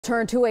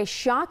Turn to a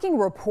shocking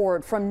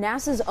report from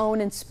NASA's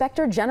own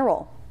Inspector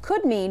General.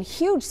 Could mean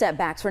huge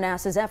setbacks for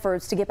NASA's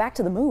efforts to get back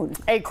to the moon.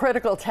 A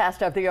critical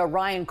test of the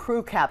Orion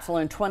crew capsule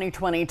in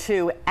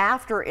 2022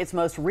 after its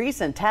most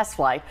recent test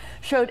flight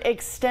showed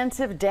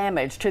extensive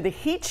damage to the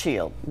heat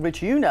shield,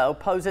 which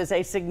poses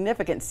a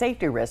significant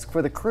safety risk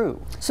for the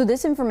crew. So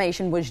this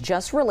information was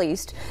just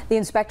released. The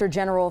Inspector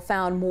General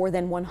found more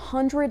than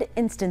 100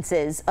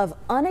 instances of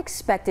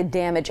unexpected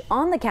damage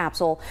on the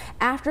capsule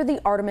after the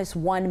Artemis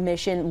 1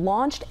 mission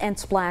launched and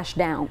splashed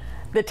down.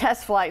 The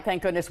test flight,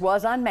 thank goodness,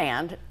 was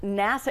unmanned.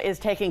 NASA is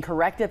taking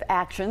corrective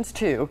actions,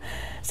 too.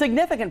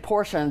 Significant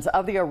portions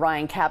of the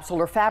Orion capsule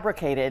are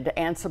fabricated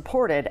and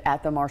supported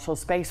at the Marshall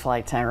Space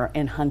Flight Center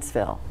in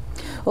Huntsville.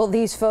 Well,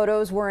 these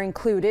photos were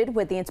included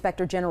with the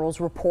Inspector General's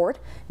report.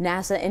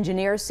 NASA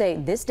engineers say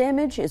this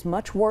damage is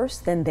much worse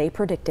than they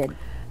predicted.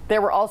 There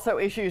were also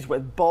issues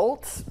with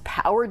bolts,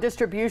 power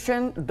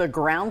distribution, the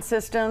ground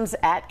systems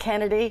at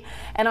Kennedy,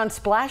 and on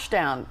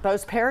splashdown,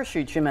 those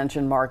parachutes you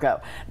mentioned,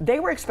 Margot.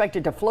 They were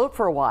expected to float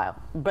for a while,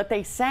 but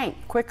they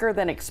sank quicker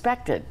than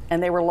expected,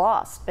 and they were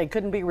lost. They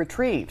couldn't be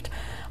retrieved.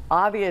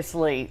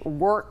 Obviously,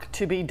 work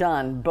to be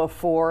done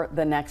before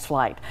the next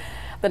flight.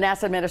 The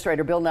NASA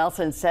Administrator Bill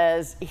Nelson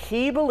says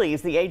he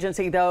believes the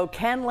agency, though,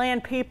 can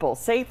land people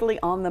safely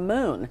on the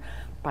moon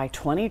by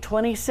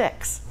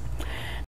 2026.